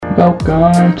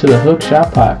Welcome to the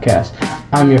HookShot podcast.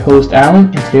 I'm your host, Alan,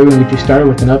 and today we're going to get you started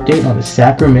with an update on the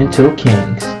Sacramento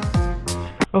Kings.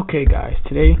 Okay, guys,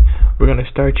 today we're going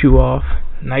to start you off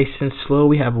nice and slow.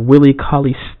 We have Willie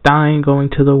Cauley-Stein going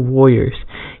to the Warriors.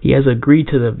 He has agreed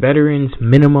to the veterans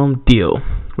minimum deal,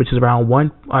 which is around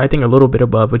a little bit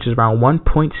above, which is around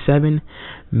 $1.7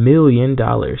 million,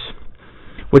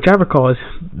 which I recall is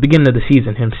beginning of the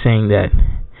season, him saying that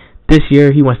this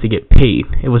year he wants to get paid.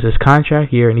 It was his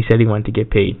contract year, and he said he wanted to get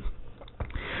paid.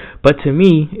 But to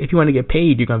me, if you want to get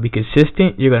paid, you're going to be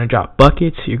consistent, you're going to drop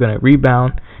buckets, you're going to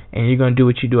rebound, and you're going to do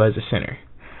what you do as a center.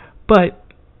 But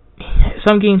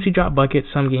some games he dropped buckets,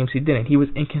 some games he didn't. He was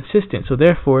inconsistent, so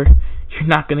therefore, you're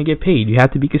not going to get paid. You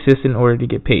have to be consistent in order to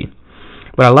get paid.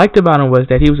 What I liked about him was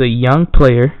that he was a young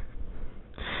player.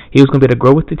 He was going to be able to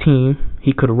grow with the team.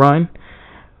 He could run.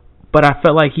 But I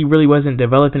felt like he really wasn't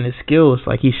developing his skills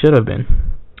like he should have been.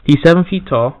 He's 7 feet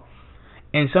tall.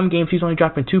 In some games, he's only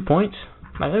dropping 2 points.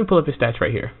 Like, let me pull up his stats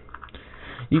right here.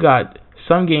 You got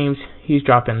some games he's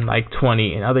dropping like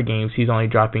 20. In other games, he's only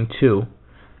dropping 2.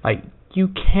 Like, you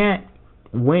can't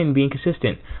win being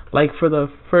consistent. Like, for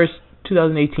the first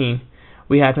 2018,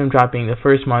 we had him dropping the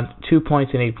first month 2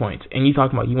 points and 8 points. And you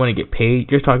talking about you want to get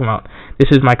paid? You're talking about, this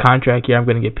is my contract year, I'm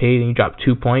going to get paid, and you drop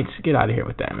 2 points? Get out of here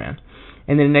with that, man.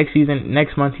 And then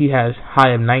next month, he has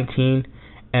high of 19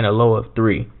 and a low of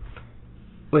 3.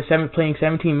 With playing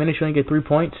 17 minutes, you only get 3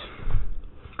 points?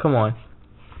 Come on.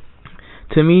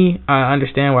 To me, I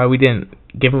understand why we didn't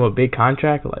give him a big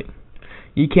contract. Like,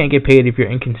 you can't get paid if you're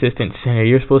inconsistent center.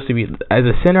 You're supposed to be, as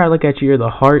a center, I look at you, you're the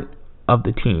heart of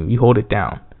the team. You hold it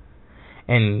down.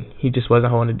 And he just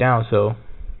wasn't holding it down, so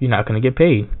you're not going to get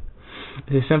paid.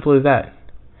 It's as simple as that.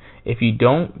 If you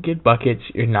don't get buckets,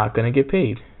 you're not going to get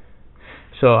paid.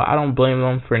 So I don't blame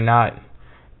them for not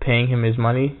paying him his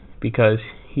money because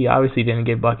he obviously didn't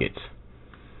get buckets.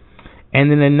 And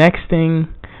then the next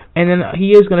thing, and then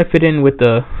he is going to fit in with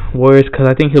the Warriors because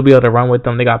I think he'll be able to run with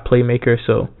them. They got playmakers,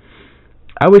 so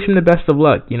I wish him the best of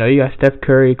luck. You know, you got Steph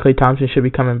Curry, Klay Thompson should be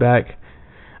coming back.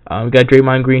 We got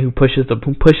Draymond Green who pushes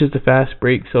the fast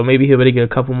break, so maybe he'll be able to get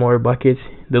a couple more buckets.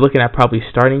 They're looking at probably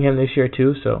starting him this year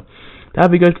too, so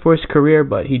that'll be good for his career.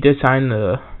 But he did sign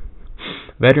the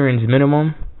veterans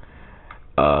minimum.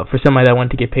 For somebody that wanted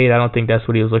to get paid, I don't think that's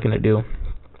what he was looking to do.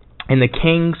 And the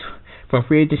Kings, from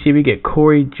free agency, we get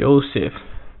Corey Joseph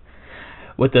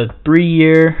with a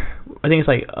 3-year, I think it's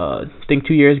like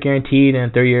 2 years guaranteed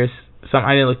and 3 years.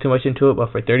 I didn't look too much into it,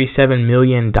 but for $37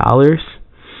 million,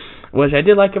 which I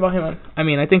did like about him. I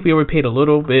mean, I think we overpaid a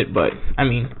little bit, but I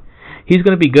mean, he's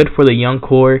going to be good for the young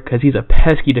core because he's a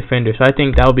pesky defender. So I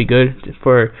think that will be good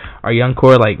for our young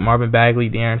core like Marvin Bagley,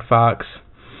 De'Aaron Fox,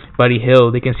 Buddy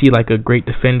Hield. They can see like a great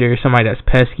defender, somebody that's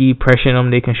pesky, pressuring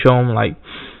them. They can show them like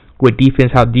with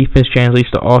defense, how defense translates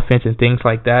to offense and things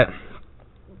like that.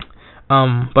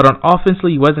 But on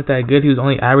offensively, he wasn't that good. He was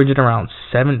only averaging around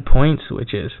 7 points,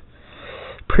 which is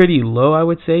pretty low, I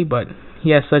would say. But he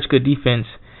has such good defense,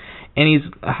 and he's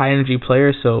a high-energy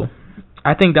player, so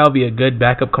I think that would be a good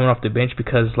backup coming off the bench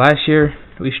because last year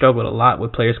we struggled a lot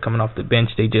with players coming off the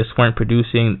bench. They just weren't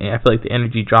producing, and I feel like the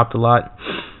energy dropped a lot.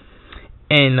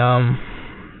 And,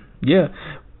 yeah.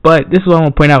 But this is what I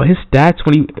want to point out. His stats,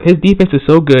 his defense is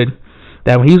so good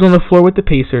that when he was on the floor with the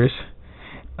Pacers,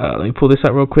 let me pull this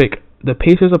up real quick. The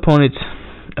Pacers' opponent's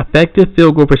effective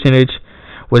field goal percentage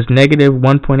was negative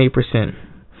 1.8%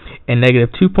 and negative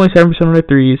 2.7% on their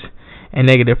threes and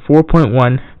negative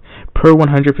 4.1 per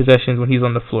 100 possessions when he's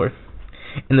on the floor.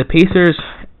 And the Pacers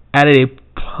added a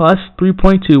plus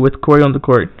 3.2 with Corey on the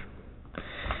court.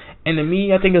 And to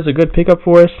me, I think it's a good pickup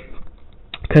for us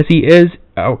because he is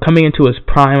coming into his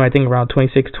prime, I think around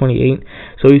 26, 28.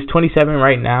 So he's 27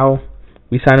 right now.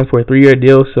 We signed him for a 3-year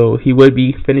deal, so he would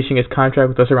be finishing his contract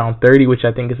with us around 30, which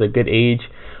I think is a good age.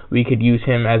 We could use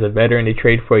him as a veteran to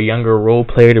trade for a younger role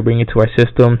player to bring into our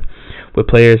system with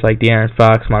players like De'Aaron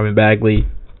Fox, Marvin Bagley,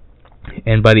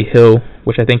 and Buddy Hield,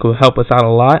 which I think will help us out a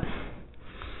lot.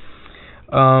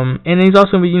 And he's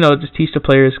also, just teach the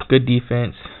players good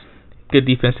defense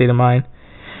state of mind.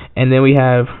 And then we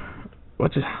have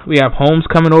Holmes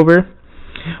coming over.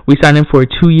 We signed him for a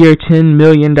 2-year, $10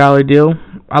 million deal.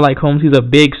 I like Holmes. He's a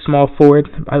big, small forward.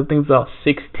 I think he's about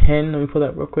 6'10". Let me pull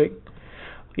that real quick.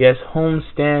 Yes, Holmes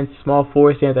stands at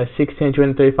 6'10",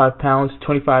 235 pounds,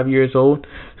 25 years old.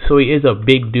 So he is a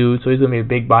big dude. So he's going to be a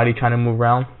big body trying to move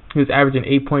around. He was averaging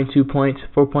 8.2 points,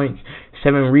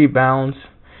 4.7 rebounds,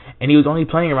 and he was only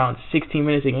playing around 16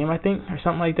 minutes a game, I think, or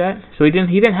something like that. So he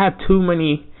didn't have too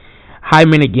many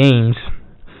high-minute games.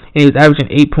 And he was averaging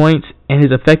 8 points, and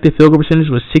his effective field goal percentage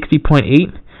was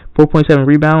 60.8, 4.7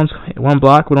 rebounds, 1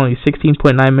 block with only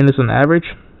 16.9 minutes on average.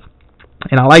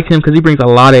 And I like him because he brings a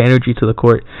lot of energy to the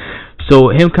court. So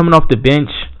him coming off the bench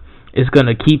is going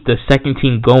to keep the second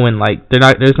team going. Like,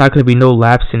 there's not going to be no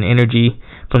lapse in energy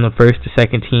from the first to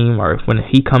second team, or when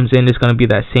he comes in, it's going to be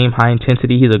that same high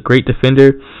intensity. He's a great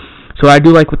defender. So I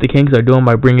do like what the Kings are doing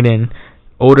by bringing in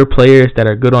older players that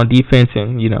are good on defense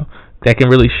and, that can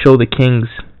really show the Kings,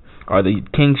 or the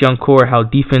Kings young core, how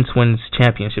defense wins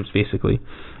championships, basically.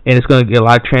 And it's going to get a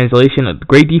lot of translation. A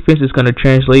great defense is going to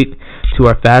translate to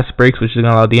our fast breaks, which is going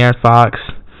to allow De'Aaron Fox,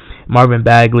 Marvin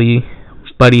Bagley,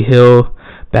 Buddy Hill,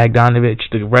 Bogdanovich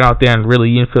to run out there and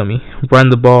really, run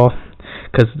the ball,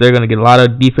 because they're going to get a lot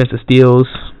of defensive steals,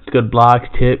 good blocks,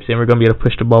 tips, and we're going to be able to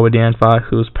push the ball with De'Aaron Fox,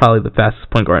 who's probably the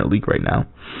fastest point guard in the league right now.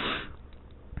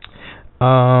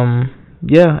 And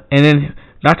then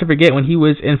not to forget, when he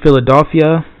was in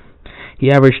Philadelphia, he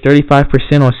averaged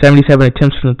 35% on 77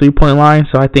 attempts from the three-point line,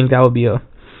 so I think that would be a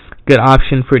good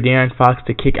option for De'Aaron Fox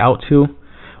to kick out to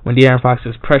when De'Aaron Fox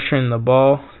is pressuring the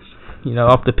ball,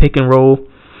 off the pick and roll,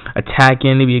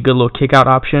 attacking, maybe a good little kick-out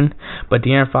option. But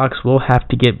De'Aaron Fox will have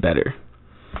to get better,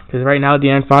 because right now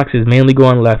De'Aaron Fox is mainly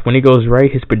going left. When he goes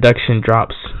right, his production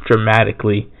drops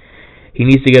dramatically. He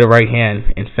needs to get a right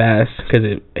hand and fast,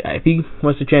 because if he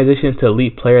wants to transition to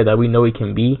elite player that we know he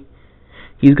can be,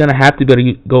 he's going to have to be able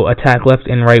to go attack left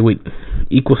and right with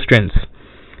equal strengths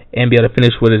and be able to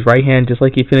finish with his right hand just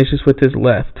like he finishes with his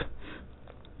left.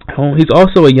 He's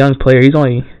also a young player. He's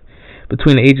only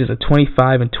between the ages of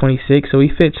 25 and 26, so he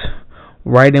fits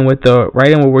right in what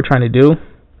we're trying to do,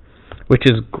 which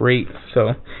is great.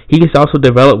 So he gets also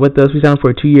develop with us. We signed him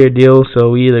for a 2-year deal, so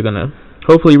we either going to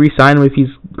hopefully re-sign him if he's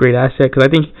a great asset, because I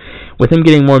think with him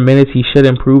getting more minutes, he should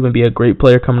improve and be a great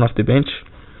player coming off the bench.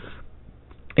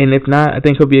 And if not, I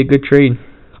think he'll be a good trade.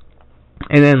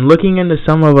 And then looking into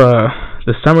some of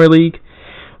the summer league,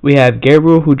 we have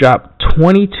Gabriel, who dropped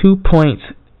 22 points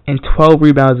and 12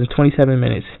 rebounds in 27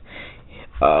 minutes.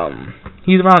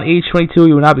 He's around age 22.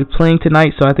 He will not be playing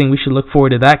tonight, so I think we should look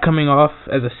forward to that coming off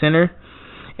as a center.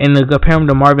 And to compare him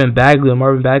to Marvin Bagley.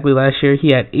 Marvin Bagley last year,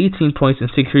 he had 18 points and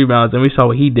 6 rebounds, and we saw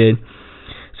what he did.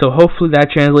 So hopefully that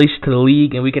translates to the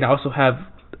league, and we can also have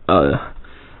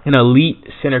an elite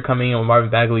center coming in with Marvin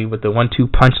Bagley with the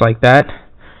 1-2 punch like that.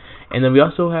 And then we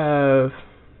also have,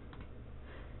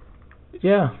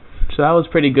 so that was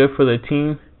pretty good for the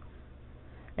team.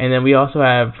 And then we also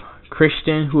have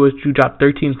Christian, who dropped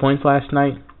 13 points last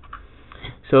night.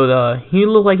 So he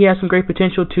looked like he has some great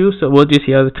potential too, so we'll just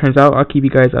see how it turns out. I'll keep you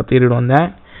guys updated on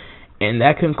that. And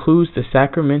that concludes the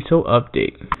Sacramento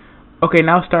update. Okay,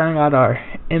 now starting out our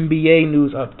NBA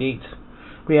news updates.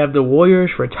 We have the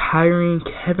Warriors retiring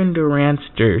Kevin Durant's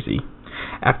jersey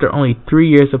after only 3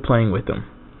 years of playing with him.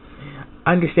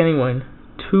 Understanding won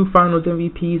 2 finals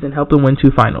MVPs and helped him win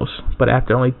 2 finals. But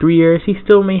after only 3 years, he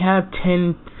still may have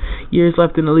 10 years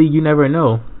left in the league. You never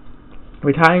know.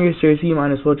 Retiring his jersey, you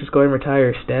might as well just go ahead and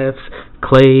retire Steph's,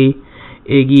 Clay,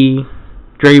 Iggy,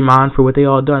 Draymond for what they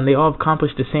all done. They all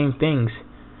accomplished the same things.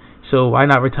 So why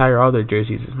not retire all their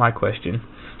jerseys is my question.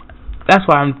 That's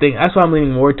why I'm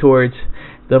leaning more towards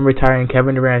them retiring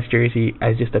Kevin Durant's jersey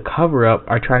as just a cover-up,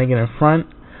 or trying to get in front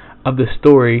of the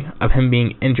story of him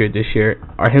being injured this year,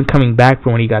 or him coming back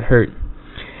from when he got hurt.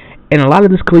 And a lot of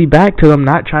this could lead back to them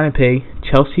not trying to pay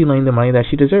Chelsea Lane the money that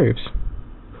she deserves.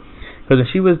 Because when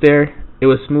she was there, it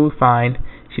was smooth, fine.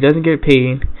 She doesn't get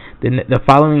paid. Then the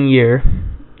following year,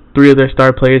 3 of their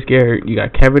star players get hurt. You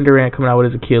got Kevin Durant coming out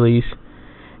with his Achilles.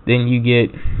 Then you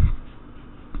get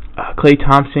Klay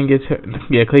Thompson gets hurt.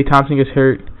 Yeah, Klay Thompson gets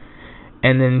hurt.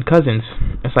 And then Cousins.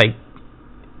 It's like,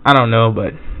 I don't know,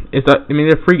 but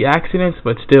they're freak accidents,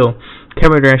 but still,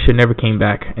 Kevin Durant should never came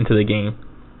back into the game.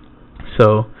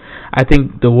 So I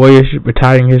think the Warriors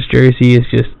retiring his jersey is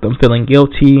just them feeling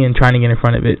guilty and trying to get in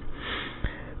front of it,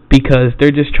 because they're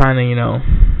just trying to,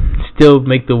 still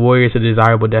make the Warriors a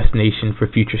desirable destination for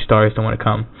future stars to want to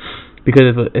come.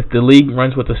 Because if the league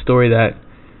runs with the story that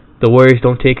the Warriors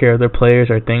don't take care of their players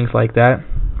or things like that,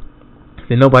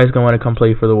 then nobody's going to want to come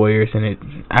play for the Warriors.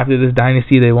 And after this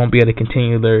dynasty, they won't be able to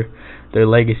continue their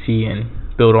legacy and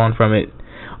build on from it,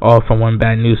 all from one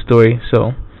bad news story.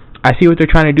 So I see what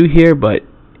they're trying to do here, but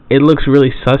it looks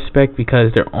really suspect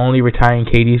because they're only retiring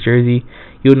KD's jersey.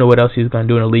 You don't know what else he's going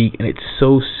to do in the league, and it's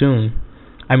so soon.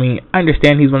 I mean, I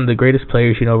understand he's one of the greatest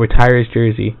players, retire his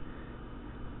jersey,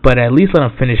 but at least let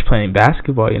him finish playing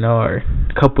basketball, or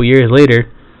a couple years later,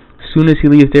 as soon as he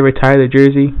leaves, they retire the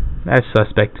jersey. That's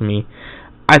suspect to me.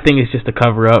 I think it's just a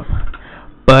cover-up,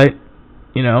 but,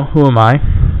 who am I?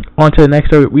 On to the next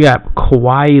story. We got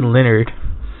Kawhi Leonard,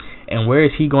 and where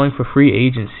is he going for free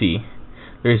agency?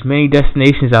 There's many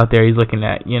destinations out there he's looking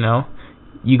at,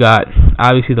 You got,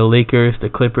 obviously, the Lakers, the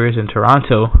Clippers, and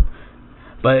Toronto.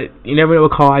 But you never know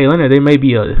with Kawhi Leonard. There may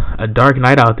be a dark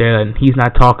night out there and he's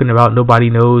not talking about, nobody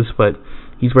knows, but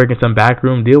he's working some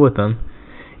backroom deal with them.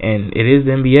 And it is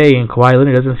the NBA, and Kawhi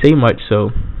Leonard doesn't say much,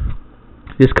 so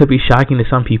this could be shocking to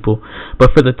some people.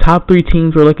 But for the top three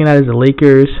teams we're looking at is the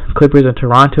Lakers, Clippers, and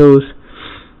Toronto's.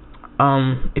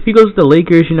 If he goes to the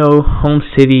Lakers, home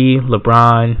city,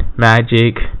 LeBron,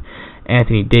 Magic,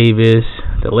 Anthony Davis,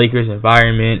 the Lakers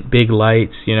environment, big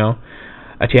lights,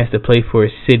 a chance to play for a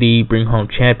city, bring home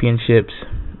championships.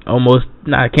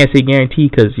 I can't say guarantee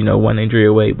because, one injury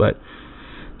away, but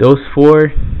those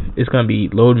four is going to be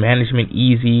load management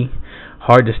easy,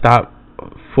 hard to stop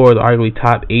for the arguably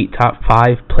top 8, top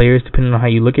 5 players, depending on how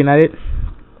you're looking at it.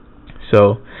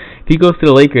 So if he goes to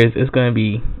the Lakers, it's going to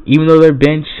be, even though their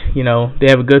bench, they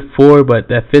have a good 4, but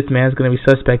that 5th man is going to be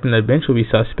suspect, and their bench will be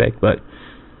suspect. But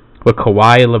with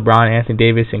Kawhi, LeBron, Anthony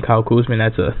Davis, and Kyle Kuzma,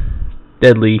 that's a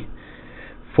deadly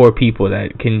 4 people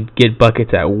that can get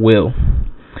buckets at will.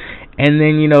 And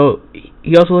then,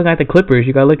 he also looking at the Clippers.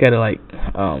 You got to look at it like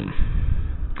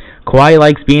Kawhi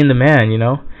likes being the man,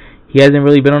 He hasn't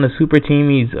really been on a super team.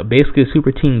 He's basically a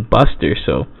super team buster.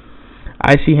 So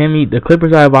I see him. The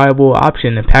Clippers are a viable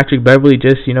option. And Patrick Beverley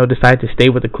just, decided to stay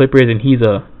with the Clippers, and he's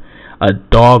a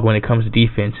dog when it comes to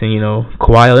defense. And,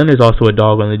 Kawhi Leonard is also a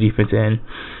dog on the defense end.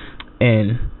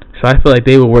 And so I feel like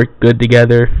they will work good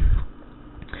together.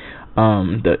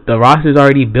 The roster's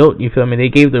already built, you feel me? They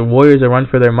gave the Warriors a run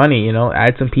for their money,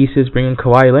 add some pieces, bring in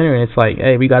Kawhi Leonard, and it's like,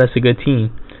 hey, we got us a good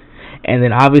team. And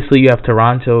then obviously you have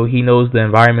Toronto. He knows the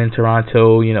environment in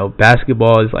Toronto.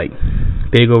 Basketball is like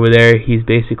big over there. He's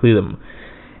basically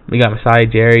we got Masai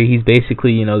Ujiri. He's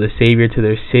basically, the savior to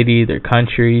their city, their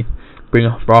country,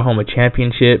 brought home a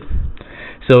championship.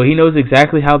 So he knows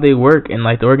exactly how they work, and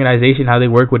like the organization, how they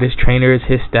work with his trainers,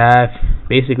 his staff,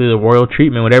 basically the royal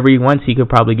treatment. Whatever he wants, he could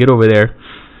probably get over there.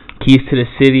 Keys to the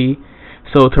city.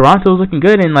 So Toronto's looking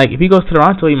good, and like if he goes to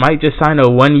Toronto, he might just sign a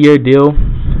 1-year deal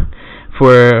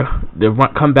for the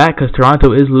come back, because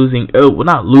Toronto is losing. Well,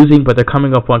 not losing, but they're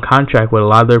coming up on contract with a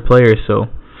lot of their players. So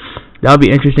that'll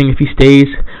be interesting if he stays.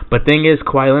 But thing is,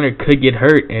 Kawhi Leonard could get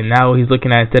hurt, and now he's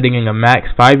looking at instead of getting a max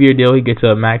 5-year deal, he gets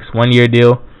a max 1-year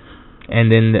deal. And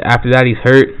then after that, he's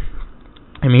hurt.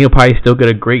 I mean, he'll probably still get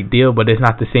a great deal, but it's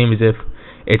not the same as if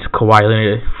it's Kawhi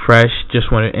Leonard, fresh,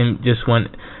 just won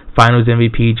Finals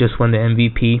MVP, just won the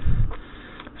MVP.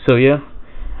 So yeah,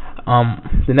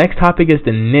 the next topic is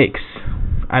the Knicks.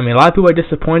 I mean, a lot of people are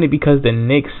disappointed because the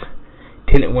Knicks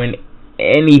didn't win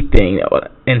anything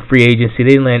in free agency.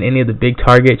 They didn't land any of the big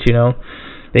targets.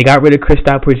 They got rid of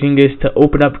Kristaps Porzingis to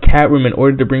open up cap room in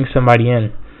order to bring somebody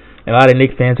in. A lot of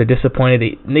Knicks fans are disappointed.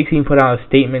 The Knicks even put out a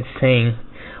statement saying,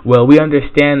 well, we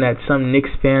understand that some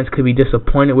Knicks fans could be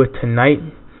disappointed with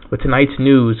tonight's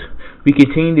news. We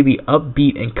continue to be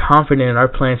upbeat and confident in our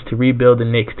plans to rebuild the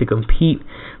Knicks to compete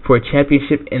for a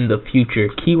championship in the future.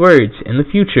 Key words, in the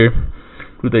future,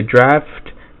 with the draft,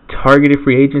 targeted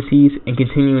free agencies, and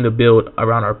continuing to build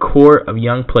around our core of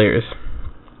young players.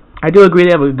 I do agree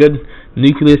they have a good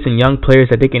nucleus and young players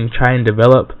that they can try and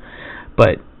develop,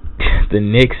 but the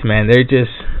Knicks, man, they're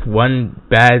just one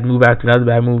bad move after another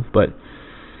bad move. But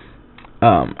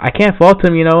I can't fault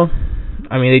them,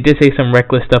 I mean, they did say some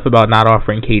reckless stuff about not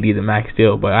offering KD the max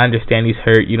deal, but I understand he's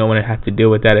hurt. You don't want to have to deal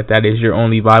with that if that is your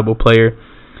only viable player.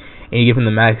 And you give him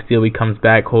the max deal, he comes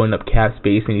back holding up cap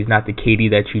space, and he's not the KD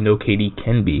that KD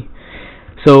can be.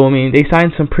 So, I mean, they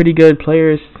signed some pretty good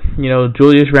players.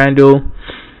 Julius Randle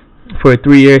for a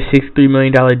 3-year, $63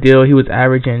 million deal. He was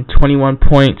averaging 21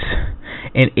 points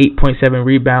and 8.7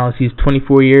 rebounds. He's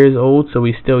 24 years old, so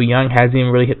he's still young. Hasn't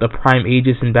even really hit the prime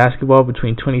ages in basketball,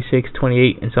 between 26,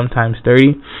 28, and sometimes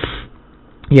 30.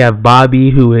 You have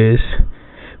Bobby, who is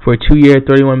for a 2-year,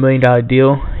 $31 million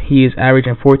deal. He is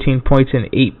averaging 14 points and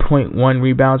 8.1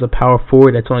 rebounds, a power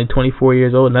forward that's only 24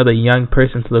 years old, another young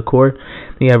person to the core.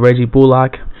 Then you have Reggie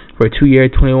Bullock for a 2-year,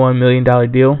 $21 million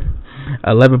deal.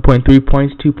 11.3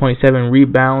 points, 2.7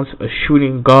 rebounds, a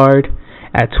shooting guard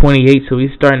at 28, so he's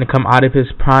starting to come out of his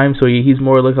prime, so he's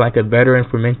more looking like a veteran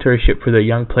for mentorship for the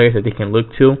young players that they can look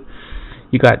to.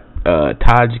 You got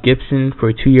Taj Gibson for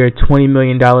a 2-year, $20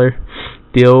 million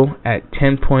deal at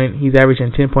 10 point. He's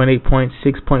averaging 10.8 points,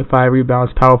 6.5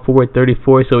 rebounds, power forward,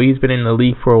 34, so he's been in the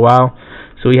league for a while,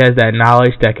 so he has that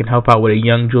knowledge that can help out with a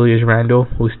young Julius Randle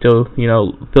who's still,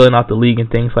 filling out the league and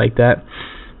things like that.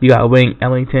 You got Wayne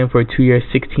Ellington for a 2-year,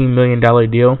 $16 million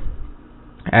deal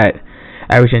at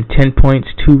averaging 10 points,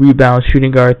 2 rebounds,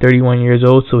 shooting guard, 31 years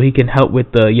old, so he can help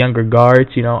with the younger guards.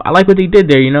 I like what they did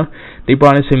there, They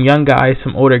brought in some young guys,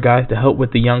 some older guys to help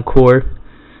with the young core.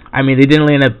 I mean, they didn't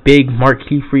land a big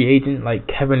marquee free agent like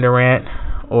Kevin Durant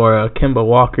or Kemba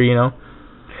Walker,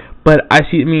 But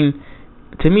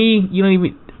to me, you don't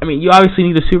even. You obviously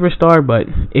need a superstar, but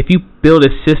if you build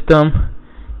a system,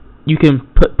 you can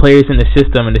put players in the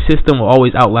system, and the system will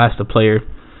always outlast the player.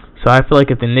 So I feel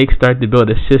like if the Knicks start to build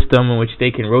a system in which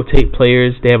they can rotate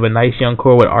players, they have a nice young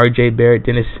core with R.J. Barrett,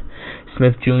 Dennis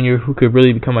Smith Jr., who could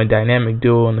really become a dynamic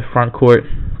duo in the front court.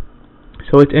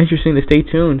 So it's interesting to stay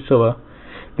tuned. So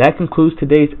that concludes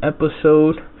today's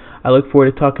episode. I look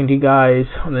forward to talking to you guys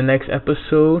on the next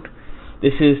episode.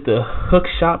 This is the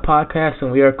HookShot Podcast,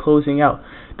 and we are closing out.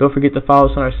 Don't forget to follow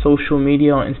us on our social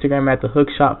media, on Instagram at the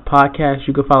HookShot Podcast.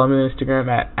 You can follow me on Instagram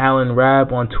at Alan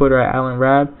Rab, on Twitter at Alan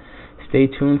Rab. Stay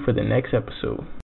tuned for the next episode.